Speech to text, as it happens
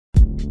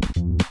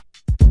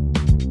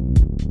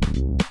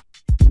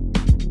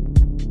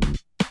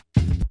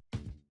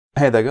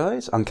Hey there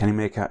guys, Uncanny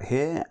Meerkat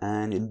here,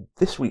 and in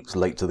this week's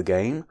Late to the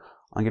Game,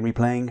 I'm going to be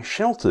playing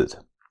Sheltered.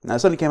 Now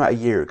this only came out a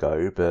year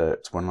ago,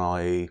 but when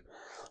I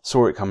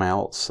saw it come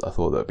out, I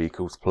thought that would be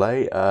cool to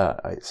play.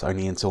 It's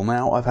only until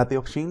now I've had the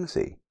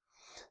opportunity.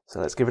 So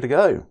let's give it a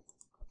go.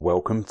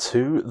 Welcome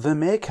to the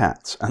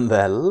Meerkats, and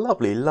their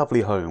lovely,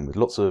 lovely home with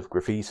lots of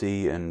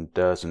graffiti and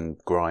dirt and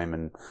grime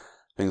and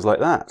things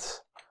like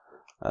that.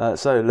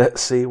 So let's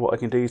see what I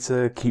can do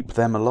to keep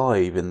them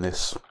alive in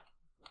this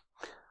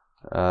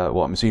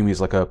what I'm assuming is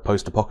like a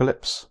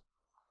post-apocalypse.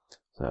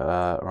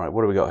 So, right,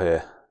 what do we got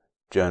here?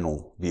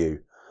 Journal view.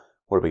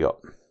 What have we got?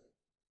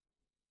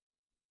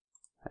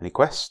 Any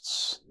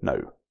quests?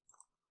 No.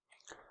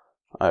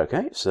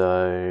 Okay,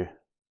 so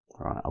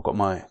right,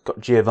 I've got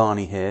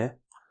Giovanni here.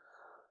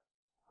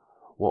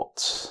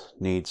 What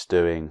needs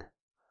doing?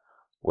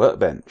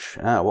 Workbench.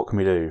 What can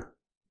we do?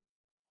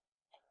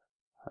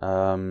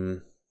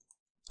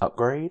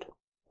 Upgrade.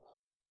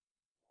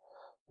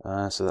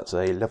 So that's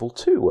a level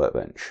 2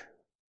 workbench.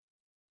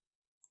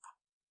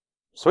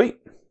 Sweet.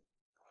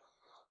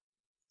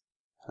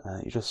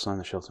 You just assign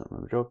the shelter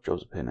member job.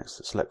 Jobs appear next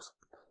to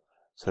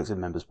selected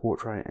member's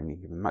portrait, and you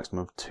give a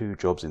maximum of 2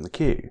 jobs in the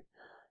queue.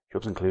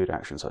 Jobs include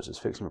actions such as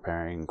fixing,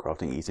 repairing,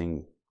 crafting,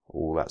 eating,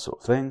 all that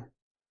sort of thing.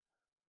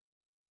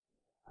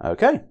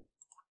 Okay.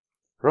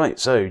 Right,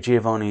 so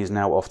Giovanni is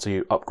now off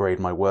to upgrade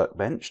my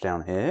workbench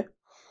down here.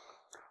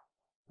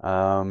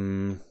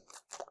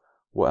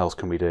 What else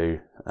can we do?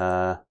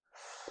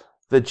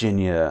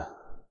 Virginia.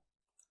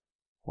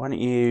 Why don't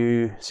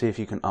you see if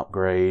you can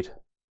upgrade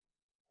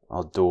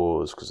our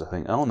doors? Because I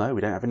think, oh no,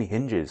 we don't have any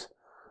hinges.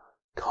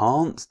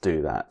 Can't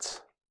do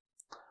that.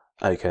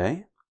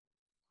 Okay.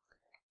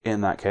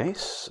 In that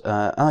case,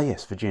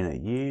 yes, Virginia,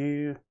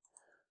 you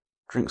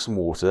drink some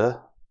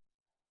water,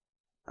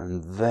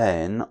 and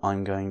then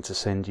I'm going to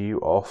send you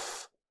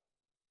off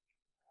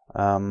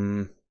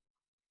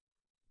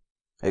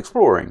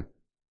exploring.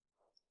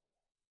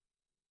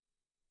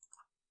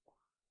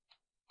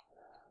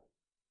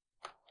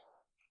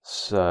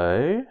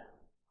 So,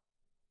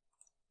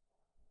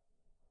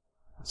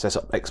 set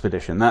up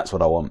expedition, that's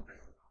what I want.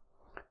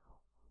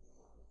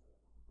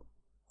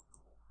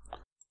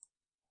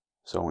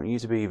 So I want you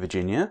to be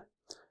Virginia,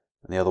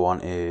 and the other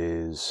one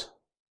is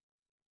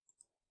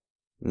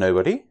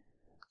nobody.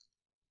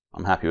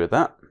 I'm happy with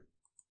that.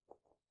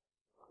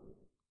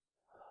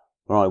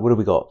 Right, what have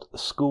we got? A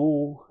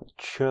school, a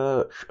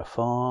church, a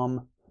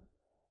farm.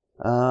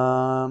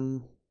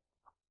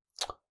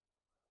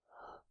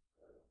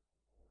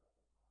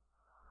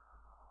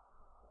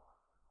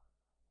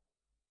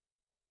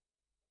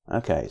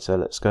 Okay, so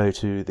let's go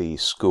to the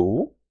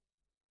school.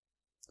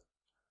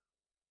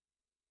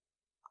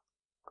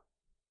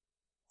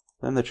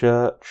 Then the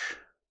church.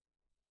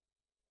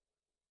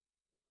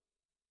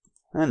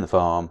 And the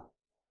farm.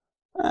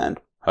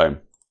 And home.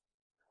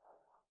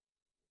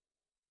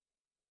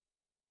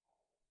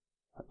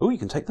 Oh, you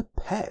can take the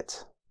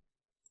pet.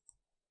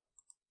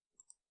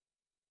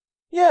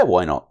 Yeah,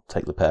 why not?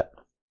 Take the pet.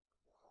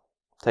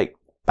 Take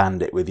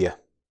Bandit with you.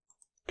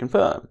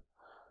 Confirm.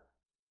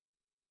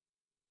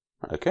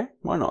 Okay,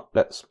 why not?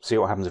 Let's see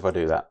what happens if I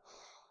do that.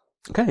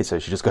 Okay, so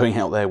she's just going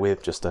out there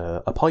with just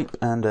a pipe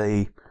and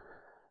a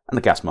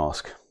gas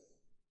mask.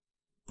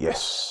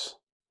 Yes.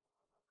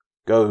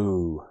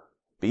 Go.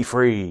 Be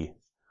free.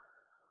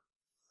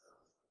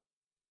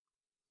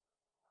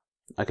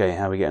 Okay,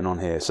 how are we getting on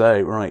here?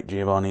 So, right,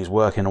 Giovanni's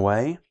working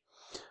away.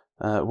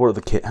 How are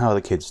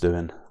the kids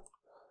doing?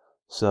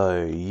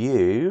 So,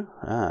 you...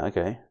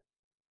 okay.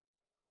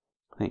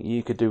 I think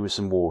you could do with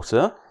some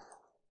water.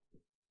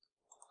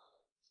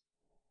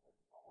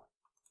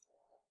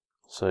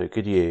 So,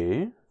 could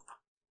you...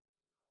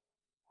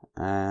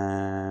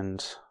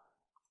 and...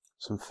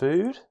 some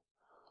food?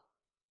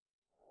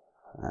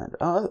 And,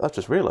 I've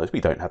just realised we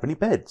don't have any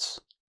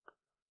beds.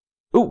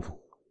 Ooh!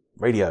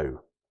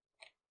 Radio.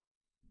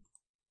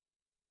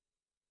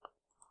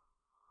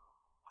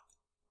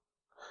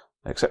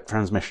 Accept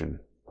transmission.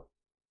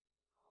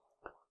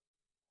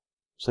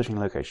 Searching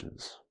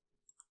locations.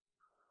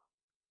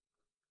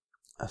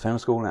 I found a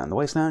school out in the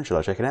wasteland. Should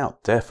I check it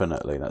out?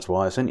 Definitely. That's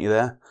why I sent you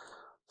there.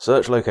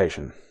 Search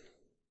location.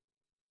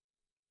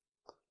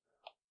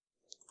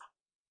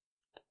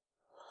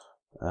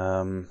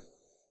 Right,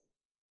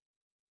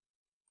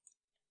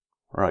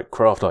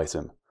 craft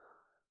item.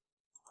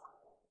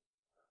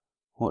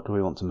 What do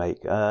we want to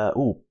make?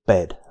 Oh,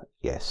 bed.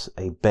 Yes,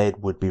 a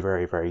bed would be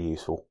very, very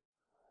useful.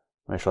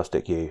 Where shall I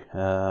stick you?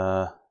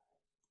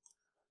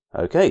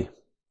 Okay.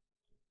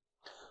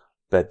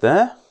 Bed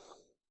there.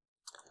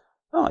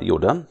 Ah, you're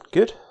done.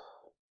 Good.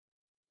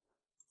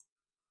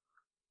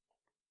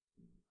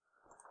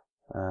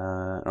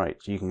 Right,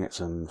 you can get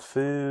some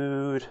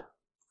food.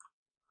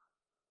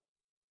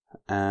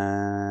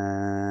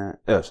 And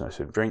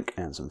some drink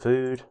and some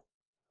food.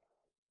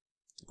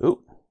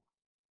 Ooh.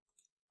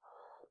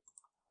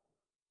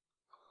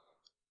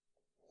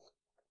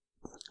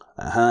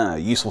 Aha,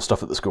 useful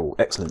stuff at the school.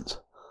 Excellent.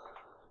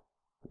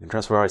 We can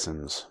transfer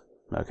items.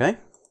 Okay.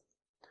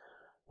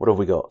 What have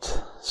we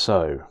got?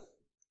 So,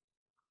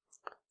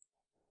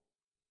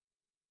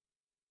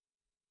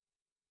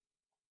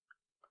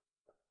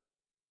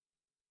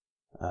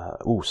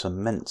 Ooh,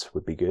 cement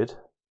would be good.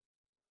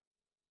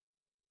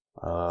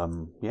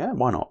 Yeah,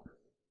 why not?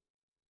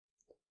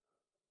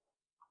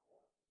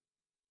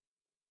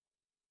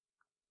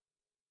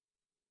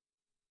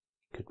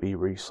 Could be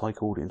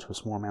recycled into a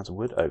small amount of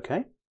wood.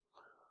 Okay.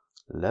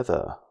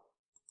 Leather.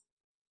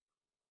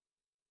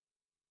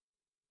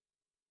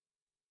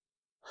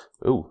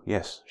 Oh,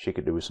 yes, she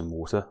could do with some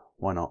water.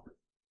 Why not?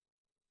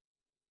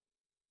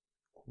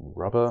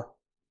 Rubber.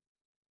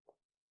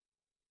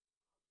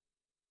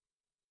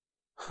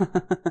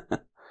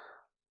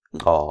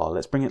 Oh,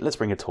 let's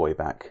bring a toy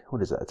back.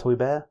 What is that? A toy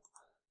bear?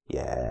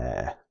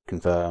 Yeah.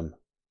 Confirm.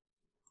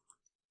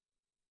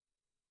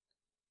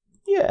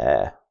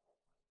 Yeah.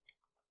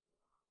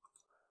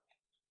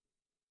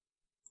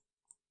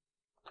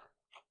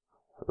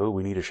 Oh,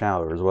 we need a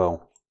shower as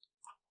well.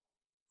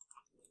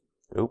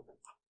 Oh.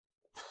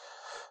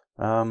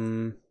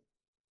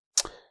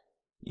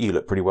 You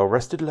look pretty well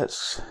rested.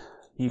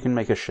 You can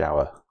make a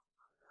shower.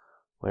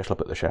 Where shall I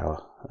put the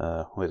shower?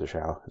 Where's the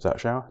shower? Is that a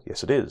shower?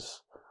 Yes, it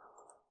is.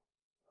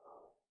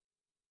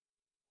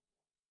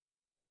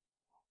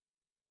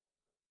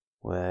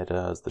 Where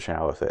does the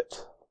shower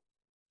fit?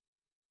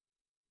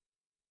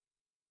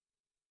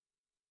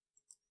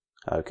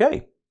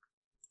 Okay.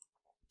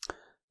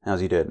 How's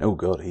he doing? Oh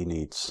god, he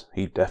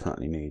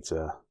definitely needs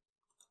to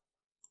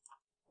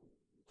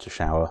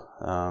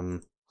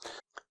shower.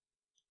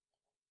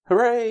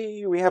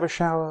 Hooray! We have a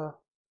shower.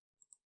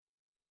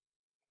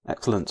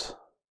 Excellent.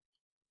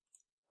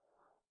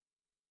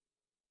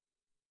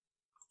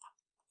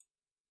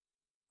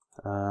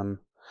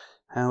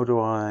 How do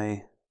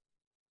I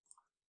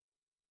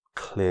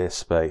clear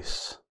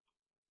space?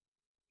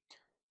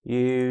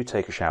 You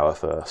take a shower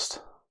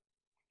first.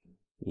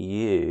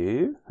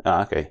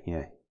 Okay,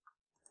 yeah.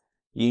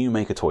 You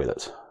make a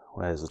toilet.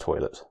 Where's the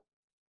toilet?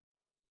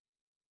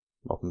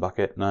 Mop and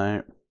bucket?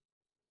 No.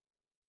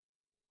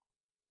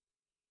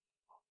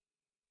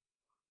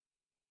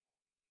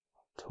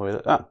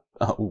 Toilet?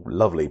 Oh,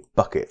 lovely.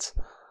 Bucket.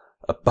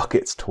 A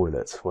bucket's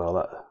toilet. Well,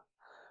 that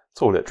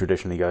toilet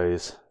traditionally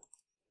goes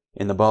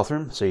in the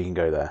bathroom, so you can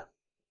go there.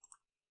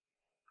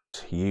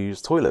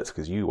 Use toilet,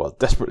 because you are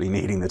desperately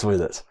needing the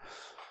toilet.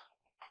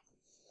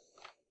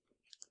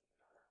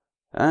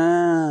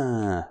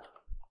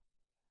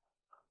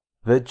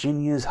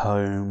 Virginia's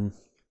home.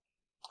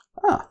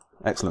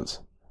 Excellent.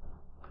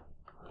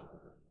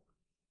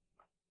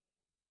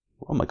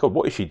 Oh my god,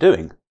 what is she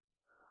doing?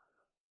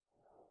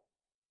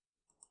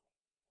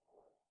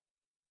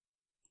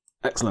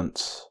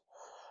 Excellent.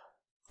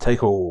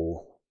 Take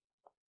all.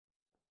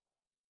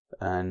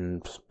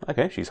 And,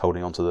 okay, she's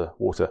holding onto the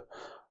water.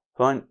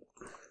 Fine.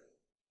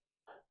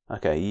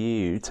 Okay,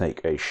 you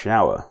take a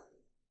shower.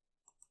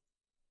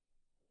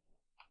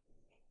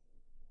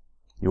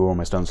 You're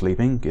almost done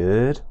sleeping.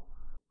 Good.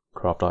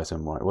 Craft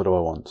item. Right, what do I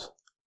want?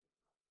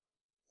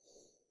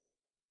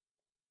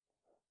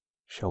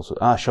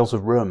 Shelter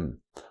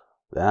room.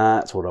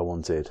 That's what I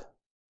wanted.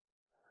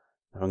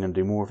 If I'm going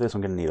to do more of this,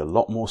 I'm going to need a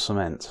lot more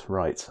cement.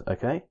 Right,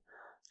 okay.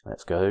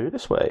 Let's go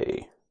this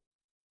way.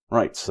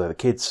 Right, so the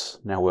kid's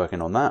now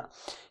working on that.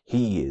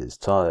 He is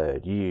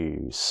tired.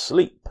 You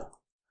sleep.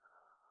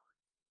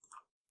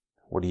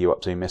 What are you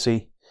up to,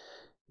 Missy?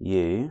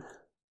 You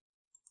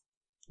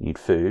need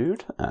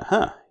food.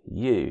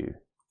 You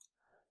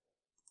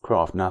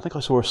craft. Now, I think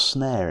I saw a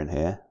snare in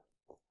here.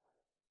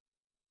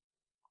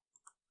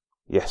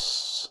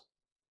 Yes.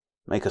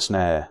 Make a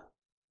snare.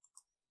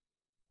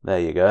 There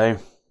you go.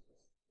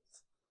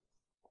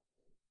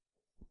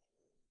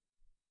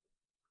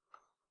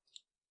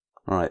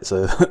 Right,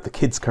 so the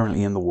kid's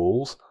currently in the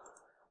walls.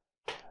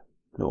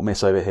 Little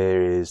miss over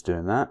here is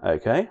doing that.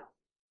 Okay.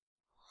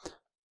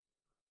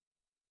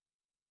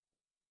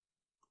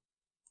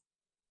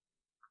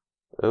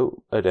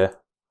 Oh dear.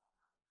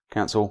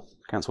 Cancel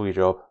your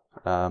job.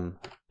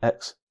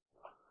 X.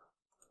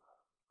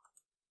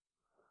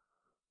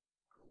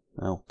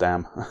 Oh,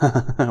 damn.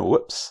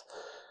 Whoops.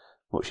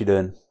 What's she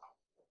doing?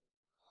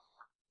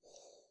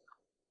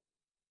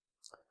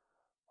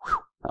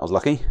 Whew, that was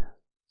lucky.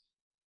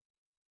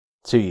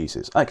 2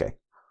 uses. Okay.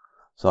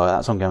 So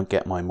that's I'm going to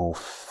get my more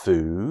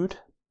food.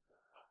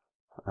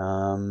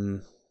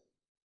 Oh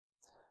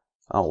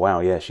wow,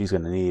 yeah, she's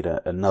going to need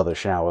another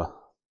shower.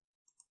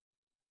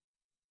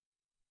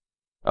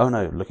 Oh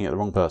no, looking at the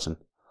wrong person.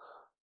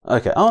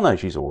 Okay, oh no,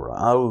 she's alright.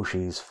 Oh,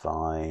 she's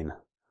fine.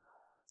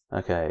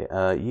 Okay,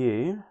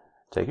 you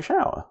take a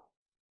shower.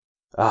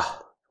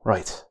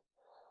 Right.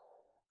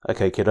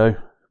 Okay, kiddo.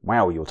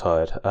 Wow, you're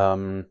tired.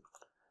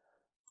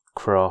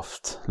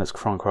 Let's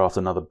try and craft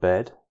another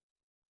bed.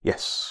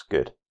 Yes,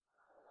 good.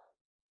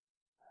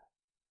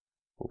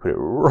 We'll put it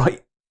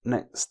right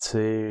next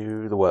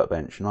to the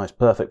workbench. Nice,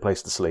 perfect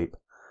place to sleep.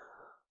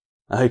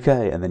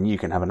 Okay, and then you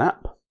can have a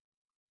nap.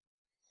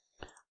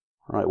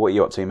 Right, what are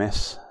you up to,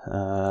 miss?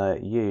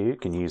 You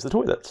can use the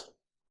toilet.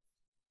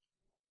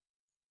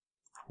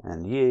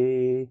 And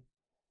you...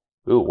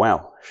 Oh,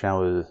 wow,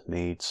 shower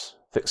needs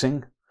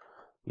fixing.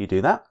 You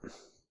do that.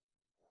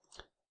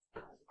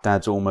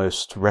 Dad's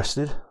almost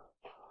rested.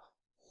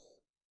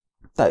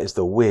 That is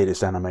the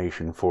weirdest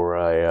animation for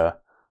a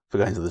for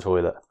going to the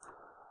toilet.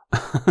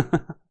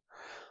 I'm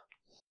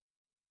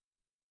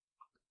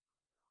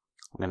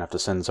gonna have to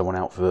send someone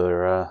out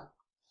for.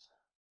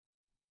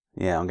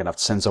 Yeah, I'm gonna have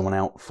to send someone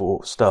out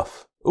for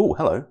stuff. Oh,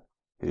 hello.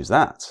 Who's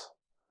that?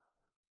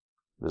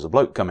 There's a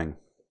bloke coming.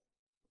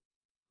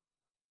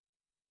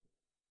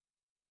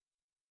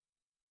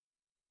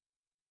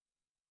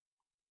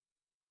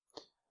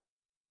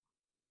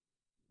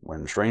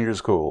 When strangers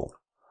call,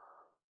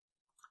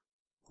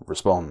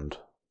 respond.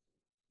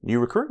 New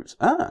recruit.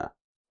 Ah.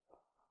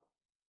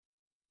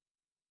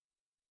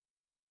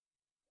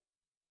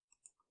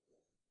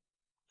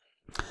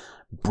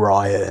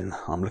 Brian.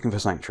 I'm looking for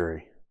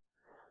sanctuary.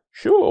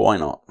 Sure, why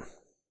not?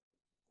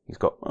 He's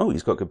got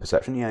good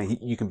perception. Yeah,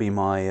 you can be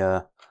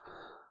my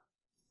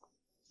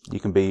you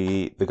can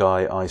be the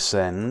guy I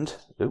send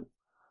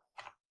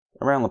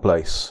around the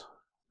place.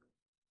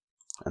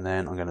 And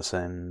then I'm going to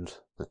send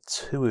the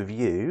two of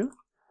you.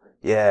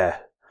 Yeah.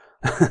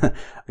 I'm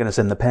going to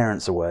send the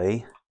parents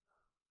away.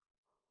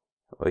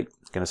 Wait,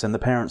 going to send the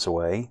parents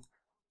away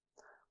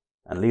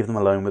and leave them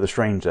alone with a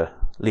stranger.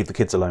 Leave the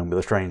kids alone with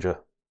a stranger.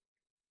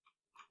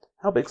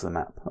 How big's the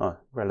map? Oh,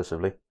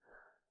 relatively.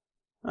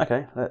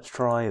 Okay, let's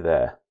try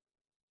there.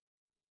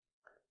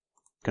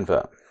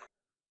 Confirm.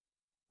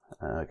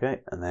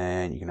 Okay, and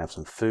then you can have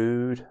some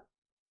food.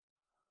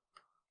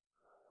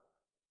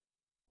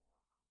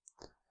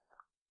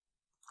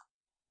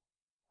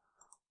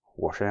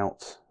 Wash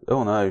out.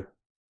 Oh no.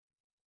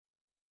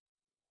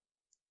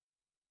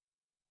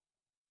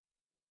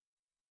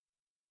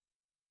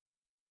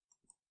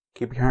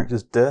 Keep your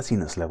character's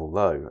dirtiness level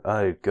low.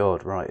 Oh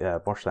god, right, yeah,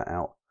 wash that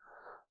out.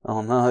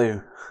 Oh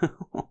no.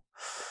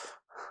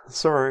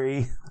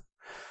 Sorry.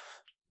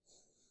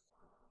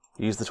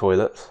 Use the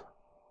toilet.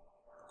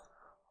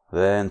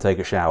 Then take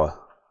a shower.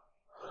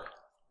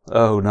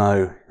 Oh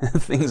no.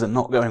 Things are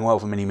not going well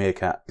for Mini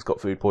Meerkat. He's got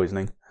food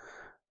poisoning.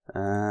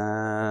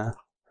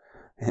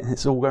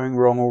 It's all going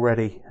wrong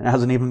already. It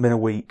hasn't even been a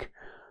week.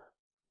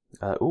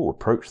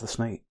 Approach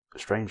the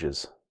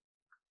strangers.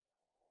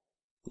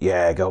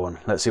 Yeah, go on.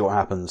 Let's see what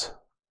happens.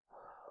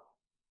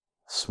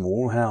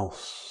 Small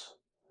house.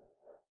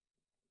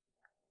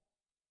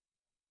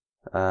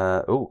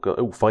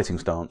 Fighting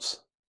stance.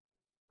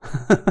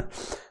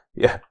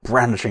 Yeah,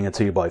 brandishing a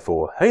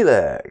 2x4. Hey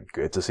there,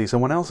 good to see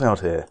someone else out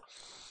here.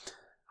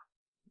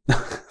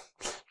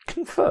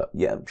 Confirm.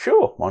 Yeah,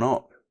 sure, why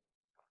not?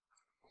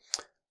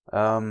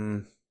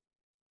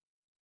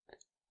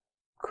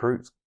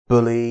 Recruit,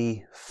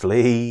 bully,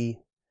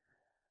 flee.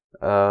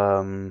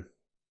 Well,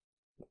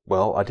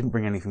 I didn't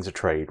bring anything to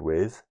trade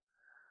with.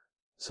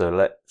 So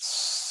let's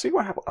see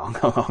what happens.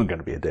 I'm going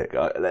to be a dick.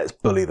 Let's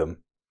bully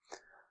them.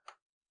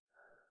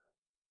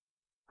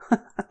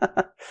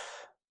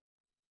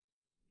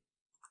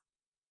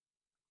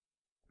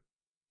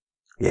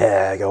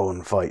 Yeah, go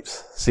on, fight.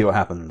 See what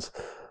happens.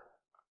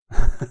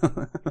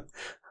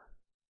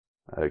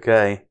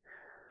 Okay.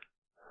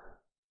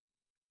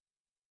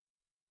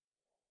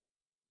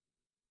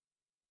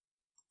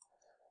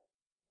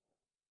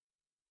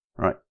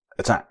 Right,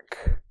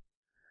 attack.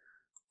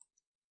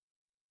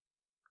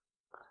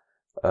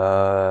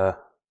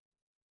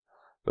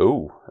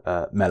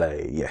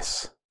 Melee,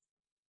 yes.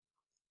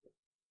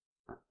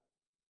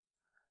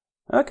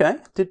 Okay,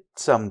 did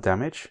some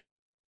damage.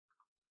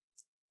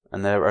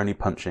 And they're only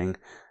punching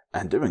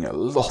and doing a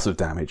lot of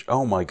damage.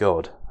 Oh my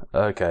god.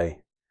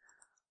 Okay.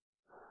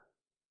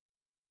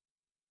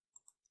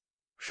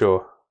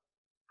 Sure.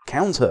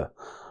 Counter.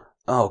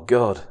 Oh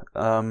god.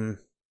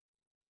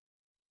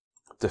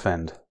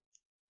 Defend.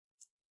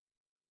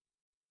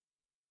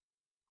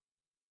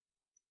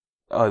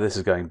 Oh, this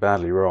is going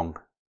badly wrong.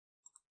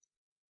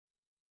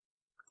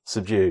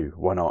 Subdue.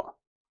 Why not?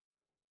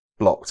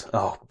 Blocked.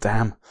 Oh,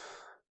 damn.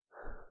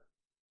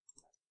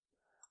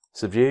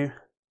 Subdue.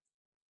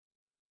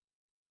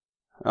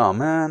 Oh,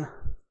 man.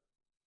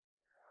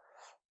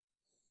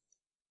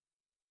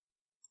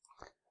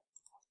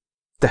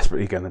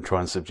 Desperately going to try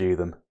and subdue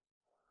them.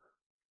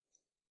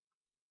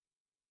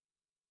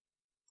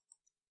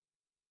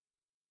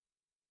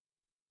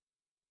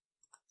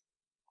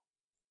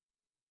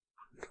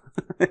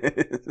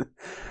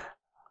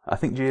 I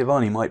think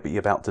Giovanni might be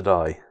about to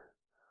die.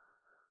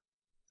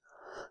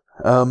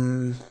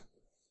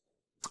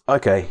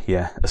 Okay,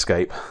 yeah,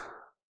 escape.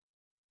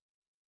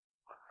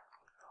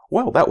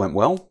 Well, that went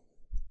well.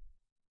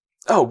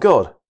 Oh,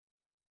 God.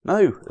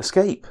 No,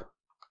 escape.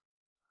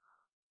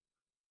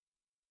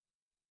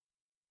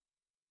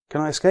 Can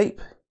I escape?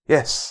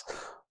 Yes.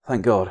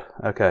 Thank God.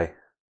 Okay.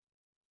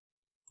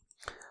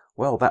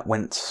 Well, that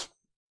went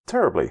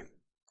terribly.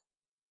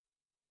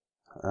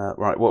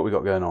 Right, what have we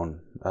got going on?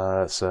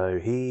 So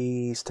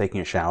he's taking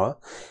a shower.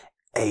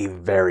 A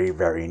very,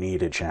 very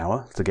needed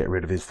shower to get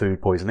rid of his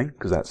food poisoning,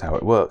 because that's how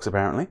it works,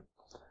 apparently.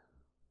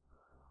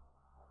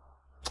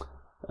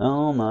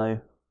 Oh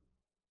no.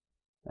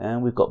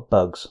 And we've got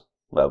bugs.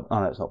 Well, oh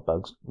no, it's not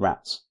bugs.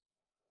 Rats.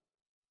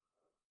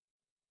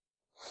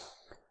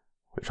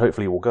 Which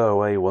hopefully will go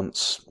away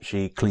once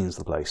she cleans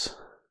the place.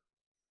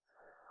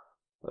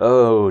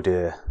 Oh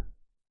dear.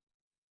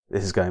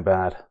 This is going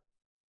bad.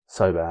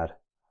 So bad.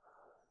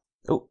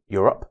 Oh,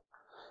 you're up.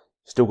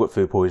 Still got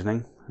food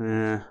poisoning.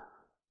 Yeah.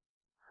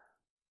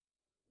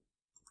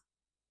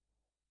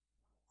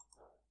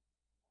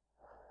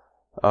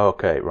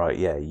 Okay, right,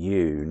 yeah,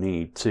 you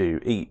need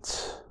to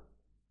eat.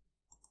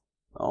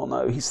 Oh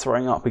no, he's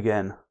throwing up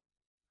again.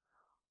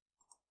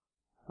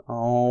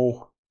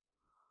 Oh.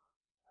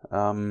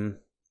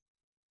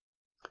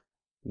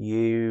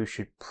 You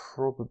should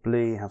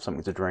probably have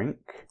something to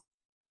drink.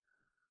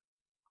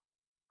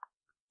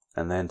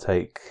 And then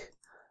take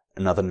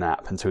another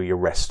nap until you're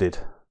rested.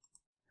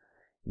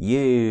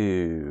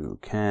 You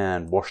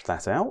can wash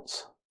that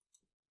out.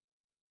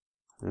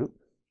 Oop.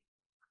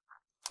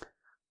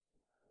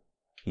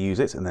 Use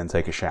it and then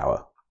take a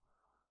shower.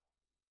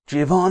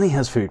 Giovanni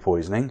has food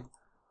poisoning.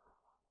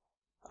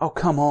 Oh,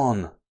 come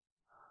on.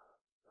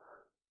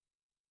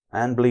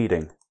 And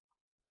bleeding.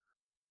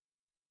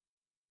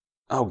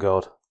 Oh,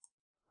 God.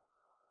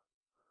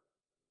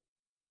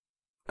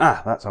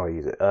 Ah, that's how I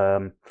use it.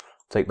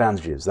 Take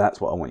bandages.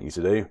 That's what I want you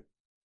to do.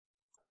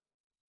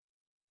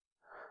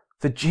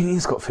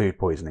 Virginia's got food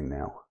poisoning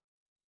now.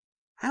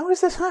 How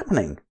is this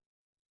happening?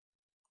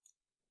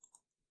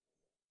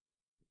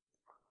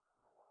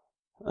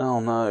 Oh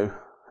no.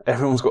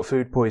 Everyone's got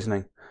food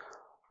poisoning.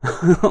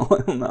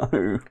 Oh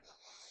no.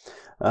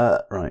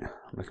 Right. I'm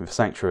looking for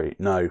sanctuary.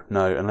 No,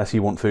 unless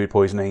you want food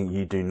poisoning,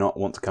 you do not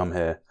want to come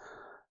here.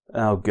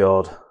 Oh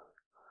god.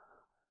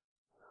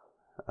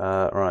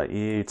 Right,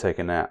 you take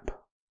a nap.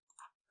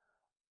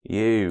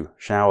 You,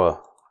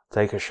 shower.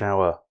 Take a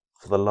shower.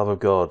 For the love of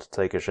God,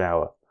 take a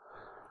shower.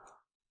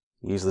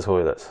 Use the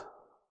toilet.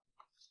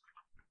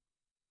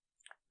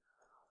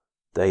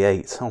 Day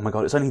 8. Oh my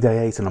god, it's only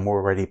day 8 and I'm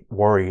already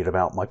worried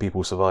about my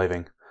people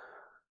surviving.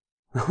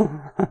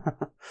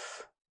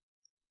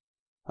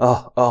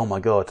 Oh my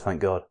god,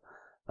 thank god.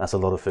 That's a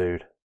lot of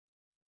food.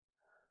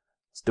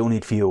 Still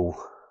need fuel.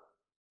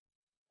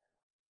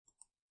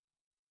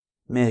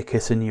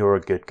 Meerkitten, you're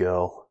a good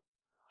girl.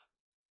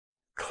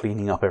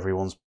 Cleaning up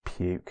everyone's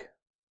puke.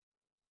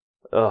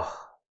 Ugh,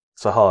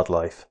 it's a hard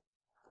life.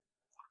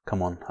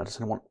 Come on, I just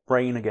want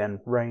rain again.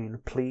 Rain,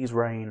 please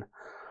rain.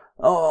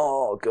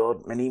 Oh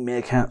god, mini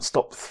meerkat,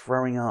 stop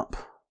throwing up.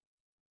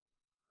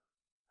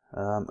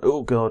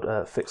 Oh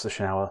god, fix the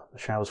shower. The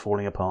shower's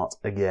falling apart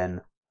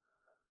again.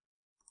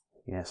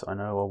 Yes, I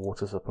know our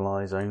water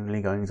supply is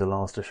only going to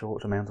last a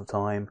short amount of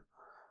time.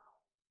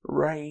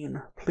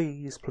 Rain,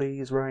 please,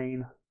 please,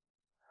 rain.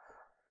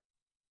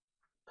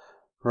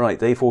 Right,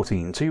 day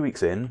 14, 2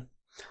 weeks in,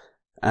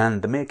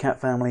 and the Meerkat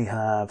family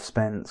have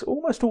spent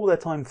almost all their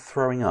time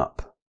throwing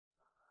up.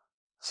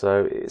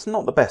 So it's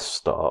not the best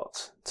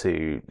start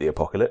to the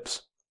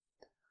apocalypse.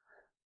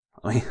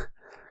 I mean,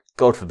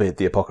 God forbid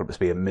the apocalypse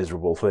be a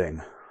miserable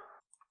thing.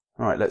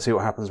 Alright, let's see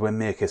what happens when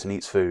Meerkitten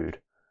eats food.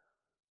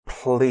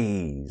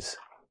 Please,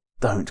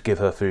 don't give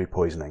her food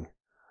poisoning.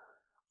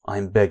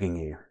 I'm begging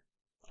you.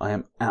 I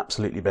am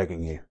absolutely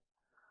begging you.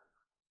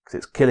 Because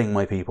it's killing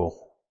my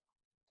people.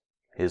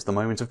 Here's the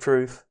moment of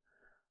truth.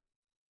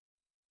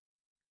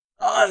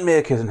 And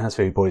Meerkitten has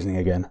food poisoning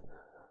again.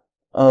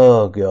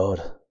 Oh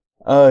god.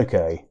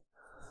 Okay.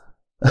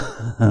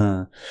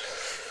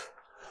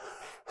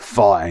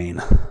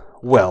 Fine.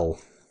 Well,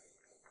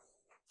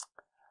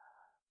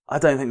 I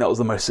don't think that was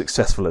the most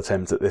successful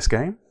attempt at this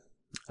game.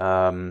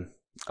 Let's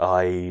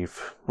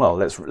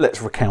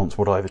recount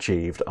what I've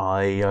achieved.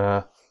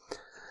 I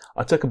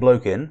took a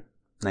bloke in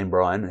named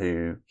Brian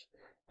who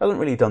hasn't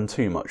really done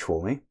too much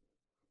for me.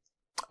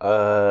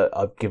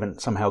 I've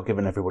somehow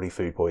given everybody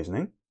food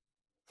poisoning.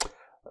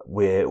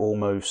 We're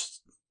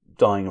almost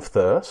dying of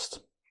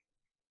thirst.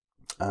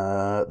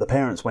 The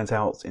parents went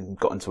out and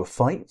got into a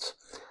fight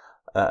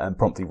and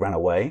promptly ran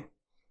away,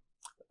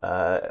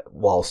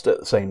 whilst at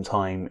the same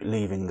time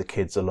leaving the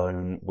kids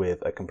alone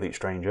with a complete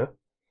stranger.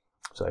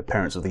 So,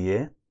 parents of the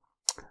year.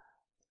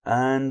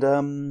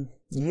 And,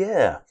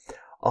 yeah,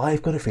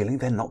 I've got a feeling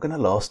they're not going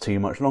to last too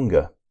much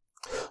longer.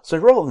 So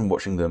rather than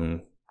watching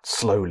them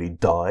slowly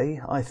die,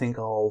 I think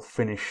I'll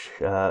finish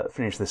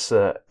this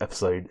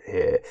episode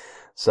here.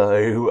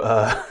 So,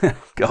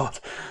 God,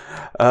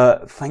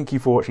 thank you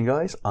for watching,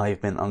 guys.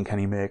 I've been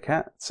Uncanny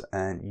Meerkat,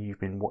 and you've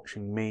been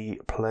watching me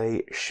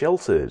play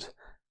Sheltered.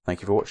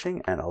 Thank you for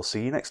watching, and I'll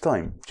see you next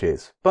time.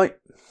 Cheers. Bye.